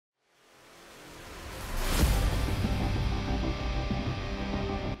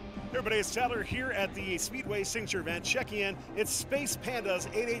everybody, it's Tyler here at the Speedway signature event, checking in. It's Space Pandas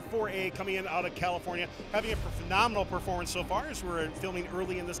 884A coming in out of California, having a phenomenal performance so far as we're filming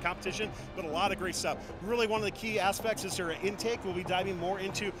early in this competition, but a lot of great stuff. Really one of the key aspects is their intake. We'll be diving more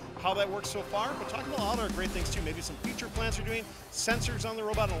into how that works so far, but talking about a lot of other great things too, maybe some feature plans they're doing, sensors on the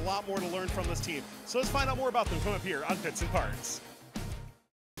robot, and a lot more to learn from this team. So let's find out more about them from up here on Pits and Parts.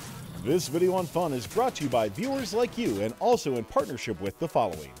 This video on fun is brought to you by viewers like you and also in partnership with the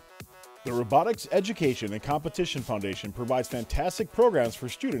following. The Robotics Education and Competition Foundation provides fantastic programs for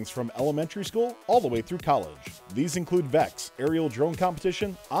students from elementary school all the way through college. These include VEX, aerial drone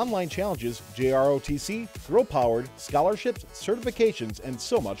competition, online challenges, JROTC, girl-powered, scholarships, certifications, and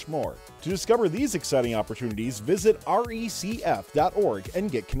so much more. To discover these exciting opportunities, visit recf.org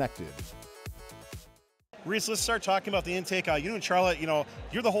and get connected. Reese, let's start talking about the intake. You and Charlotte,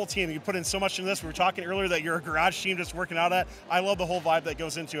 you're the whole team. You put in so much into this. We were talking earlier that you're a garage team just working out at. I love the whole vibe that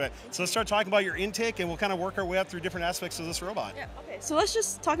goes into it. So let's start talking about your intake, and we'll kind of work our way up through different aspects of this robot. Yeah, okay. So let's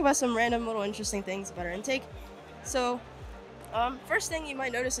just talk about some random little interesting things about our intake. So first thing you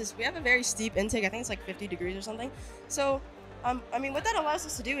might notice is we have a very steep intake. I think it's like 50 degrees or something. So, what that allows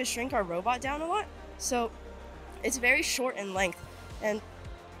us to do is shrink our robot down a lot. So it's very short in length. And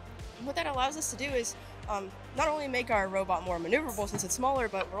what that allows us to do is not only make our robot more maneuverable since it's smaller,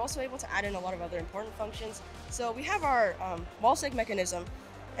 but we're also able to add in a lot of other important functions. So we have our wall seg mechanism,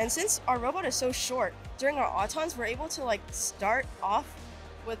 and since our robot is so short, during our autons, we're able to start off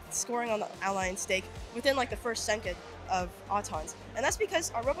with scoring on the outline stake within the first second of autons. And that's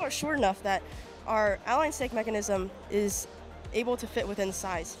because our robot is short enough that our outline stake mechanism is able to fit within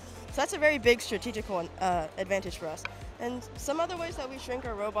size. So that's a very big strategical advantage for us. And some other ways that we shrink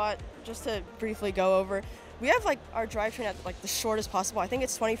our robot, just to briefly go over, we have our drivetrain at the shortest possible. I think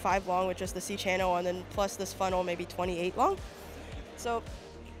it's 25 long with just the C channel, and then plus this funnel maybe 28 long. So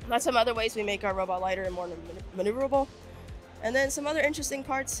that's some other ways we make our robot lighter and more maneuverable. And then some other interesting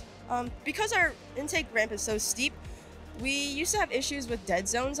parts, because our intake ramp is so steep, we used to have issues with dead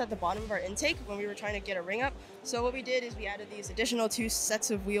zones at the bottom of our intake when we were trying to get a ring up. So what we did is we added these additional 2 sets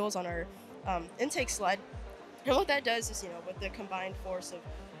of wheels on our intake sled. And what that does is, with the combined force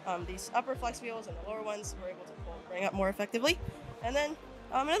of these upper flex wheels and the lower ones, we're able to pull the ring up more effectively. And then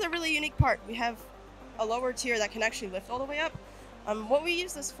another really unique part, we have a lower tier that can actually lift all the way up. What we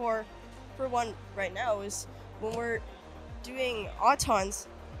use this for one right now, is when we're doing autons,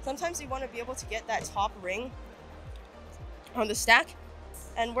 sometimes we want to be able to get that top ring on the stack,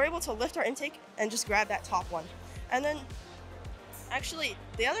 and we're able to lift our intake and just grab that top one. And then actually,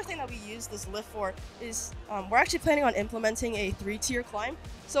 the other thing that we use this lift for is we're actually planning on implementing a 3-tier climb.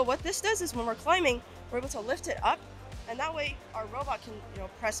 So what this does is when we're climbing, we're able to lift it up, and that way our robot can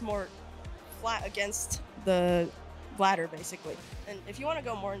press more flat against the ladder, basically. And if you want to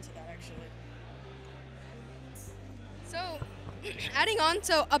go more into that, actually. So adding on,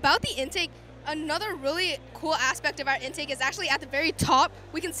 about the intake, another really cool aspect of our intake is actually at the very top.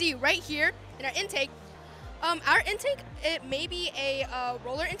 We can see right here in our intake. Our intake, it may be a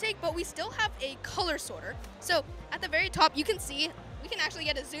roller intake, but we still have a color sorter. So at the very top, you can see, we can actually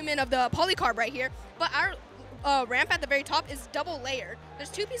get a zoom in of the polycarb right here, but our ramp at the very top is double layered. There's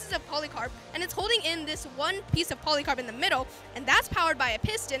 2 pieces of polycarb, and it's holding in this one piece of polycarb in the middle, and that's powered by a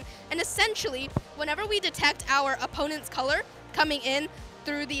piston. And essentially, whenever we detect our opponent's color coming in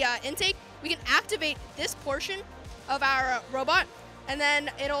through the intake, we can activate this portion of our robot, and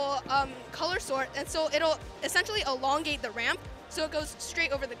then it'll color sort, and so it'll essentially elongate the ramp so it goes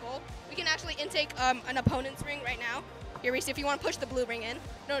straight over the goal. We can actually intake an opponent's ring right now. Here, Reese, if you want to push the blue ring in.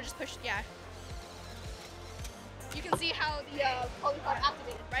 No, just push, yeah. You can see how the polycarb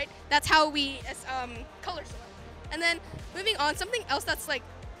activated, right? That's how we color sort. And then moving on, something else that's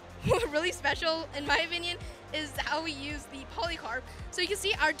really special, in my opinion, is how we use the polycarb. So you can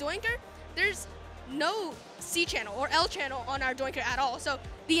see our doinker, there's no C channel or L channel on our doinker at all. So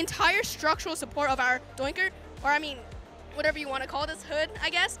the entire structural support of our doinker, or whatever you want to call this, hood, I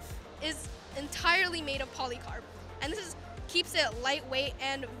guess, is entirely made of polycarb. And this keeps it lightweight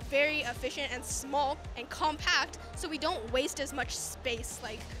and very efficient and small and compact, so we don't waste as much space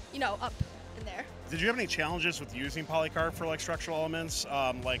up in there. Did you have any challenges with using polycarb for structural elements,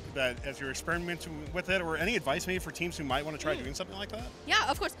 like that as you're experimenting with it, or any advice maybe for teams who might want to try doing something like that? Yeah,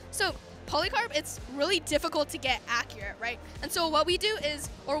 of course. So polycarb, it's really difficult to get accurate, right? And so what we do is,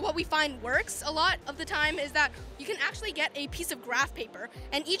 or what we find works a lot of the time, is that you can actually get a piece of graph paper,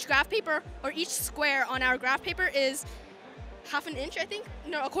 and each graph paper or each square on our graph paper is half an inch, I think.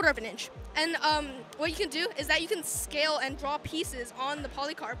 No, a quarter of an inch. And what you can do is that you can scale and draw pieces on the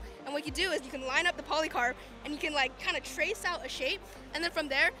polycarb. And what you do is you can line up the polycarb and you can like kind of trace out a shape. And then from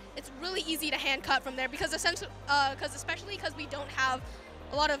there, it's really easy to hand cut from there because especially because we don't have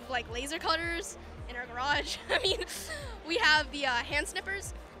a lot of like laser cutters in our garage. I mean, we have the hand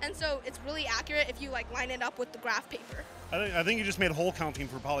snippers. And so it's really accurate if you like line it up with the graph paper. I think you just made hole counting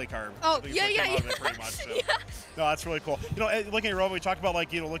for polycarb. Oh, yeah. Pretty much, so. Yeah. No, that's really cool. You know, looking at your robot, we talked about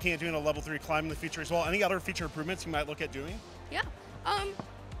like, you know, looking at doing a level 3 climb in the future as well. Any other feature improvements you might look at doing? Yeah.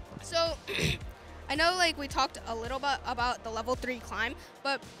 So I know like we talked a little bit about the level 3 climb,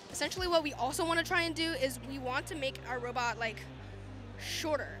 but essentially what we also want to try and do is we want to make our robot like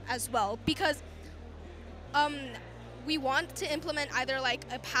shorter as well, because we want to implement either like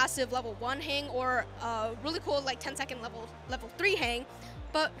a passive level 1 hang or a really cool like 10-second level 3 hang,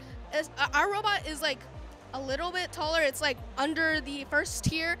 but our robot is like a little bit taller. It's like under the first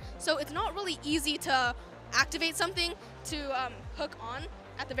tier, so it's not really easy to activate something to hook on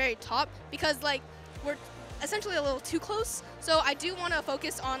at the very top because like we're essentially a little too close. So I do want to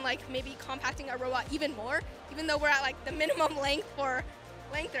focus on like maybe compacting our robot even more, even though we're at like the minimum length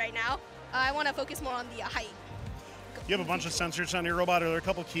right now. I want to focus more on the height. You have a bunch of sensors on your robot. Are there a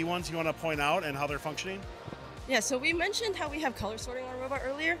couple key ones you want to point out and how they're functioning? Yeah, so we mentioned how we have color sorting on our robot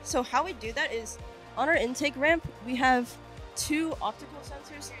earlier. So how we do that is on our intake ramp, we have 2 optical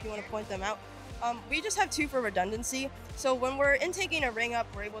sensors, if you want to point them out. We just have 2 for redundancy. So when we're intaking a ring up,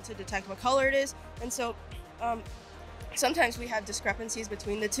 we're able to detect what color it is. And so sometimes we have discrepancies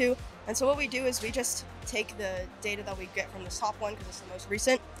between the 2. And so what we do is we just take the data that we get from the top one because it's the most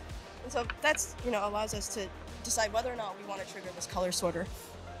recent. And so that's, you know, allows us to decide whether or not we want to trigger this color sorter.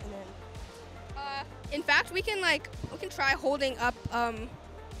 And then in fact, we can try holding up an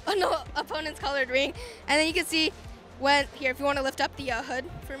opponent's colored ring, and then you can see when here if you want to lift up the hood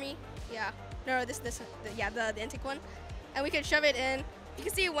for me. The intake one, and we can shove it in. You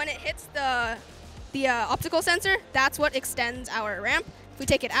can see when it hits the optical sensor, that's what extends our ramp. If we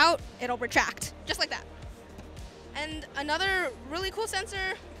take it out, it'll retract just like that. And another really cool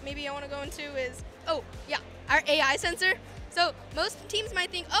sensor maybe I want to go into is our AI sensor. So most teams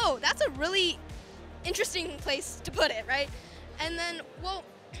might think, oh, that's a really interesting place to put it, right? And then, well,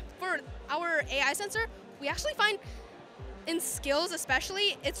 for our AI sensor, we actually find in skills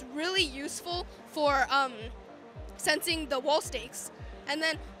especially, it's really useful for sensing the wall stakes. And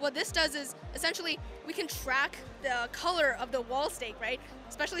then what this does is essentially we can track the color of the wall stake, right?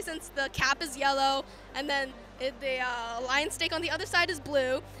 Especially since the cap is yellow and then the line stake on the other side is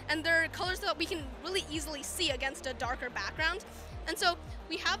blue, and they're colors that we can really easily see against a darker background. And so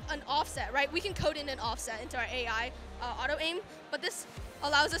we have an offset, right? We can code in an offset into our AI auto aim, but this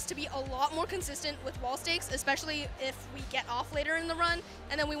allows us to be a lot more consistent with wall stakes, especially if we get off later in the run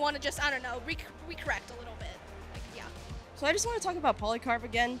and then we want to just, I don't know, recorrect a little bit. So I just want to talk about polycarb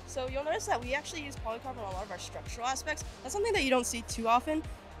again. So you'll notice that we actually use polycarb on a lot of our structural aspects. That's something that you don't see too often,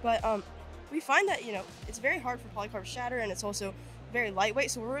 but we find that, you know, it's very hard for polycarb to shatter, and it's also very lightweight.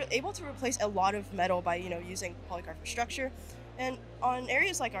 So we're able to replace a lot of metal by, you know, using polycarb for structure. And on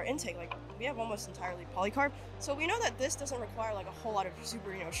areas like our intake, like we have almost entirely polycarb. So we know that this doesn't require like a whole lot of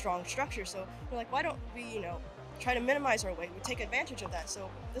super, you know, strong structure. So we're like, why don't we, you know, try to minimize our weight? We take advantage of that. So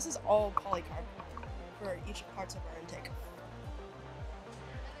this is all polycarb for each parts of our intake.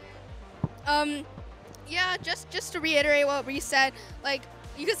 Yeah, just to reiterate what we said, like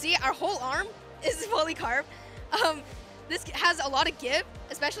you can see our whole arm is polycarb. This has a lot of give,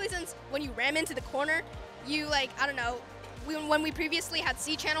 especially since when you ram into the corner, you like, I don't know, when we previously had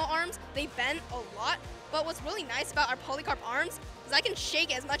C-channel arms, they bent a lot. But what's really nice about our polycarb arms is I can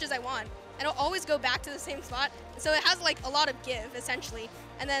shake it as much as I want, and it'll always go back to the same spot. So it has like a lot of give essentially.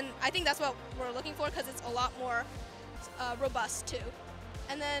 And then I think that's what we're looking for because it's a lot more robust too.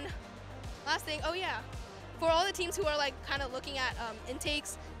 And then last thing, oh yeah, for all the teams who are like kind of looking at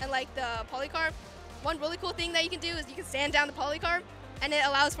intakes and like the polycarb, one really cool thing that you can do is you can sand down the polycarb, and it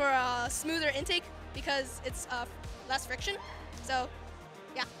allows for a smoother intake because it's less friction. So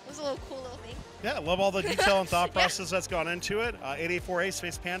yeah, it was a little cool little thing. Yeah, I love all the detail and thought process that's gone into it. 884A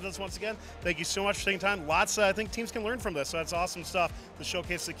Space Pandas, once again, thank you so much for taking time. Lots, I think teams can learn from this, so that's awesome stuff to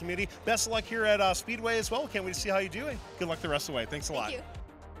showcase the community. Best of luck here at Speedway as well. Can't wait to see how you do, and good luck the rest of the way. Thanks a lot. Thank you.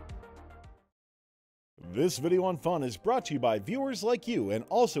 This video on fun is brought to you by viewers like you and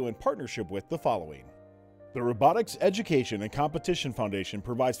also in partnership with the following. The Robotics Education and Competition Foundation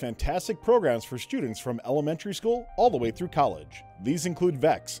provides fantastic programs for students from elementary school all the way through college. These include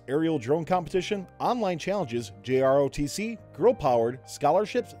VEX, aerial drone competition, online challenges, JROTC, girl-powered,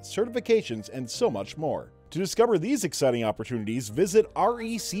 scholarships, certifications, and so much more. To discover these exciting opportunities, visit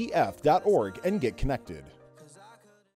recf.org and get connected.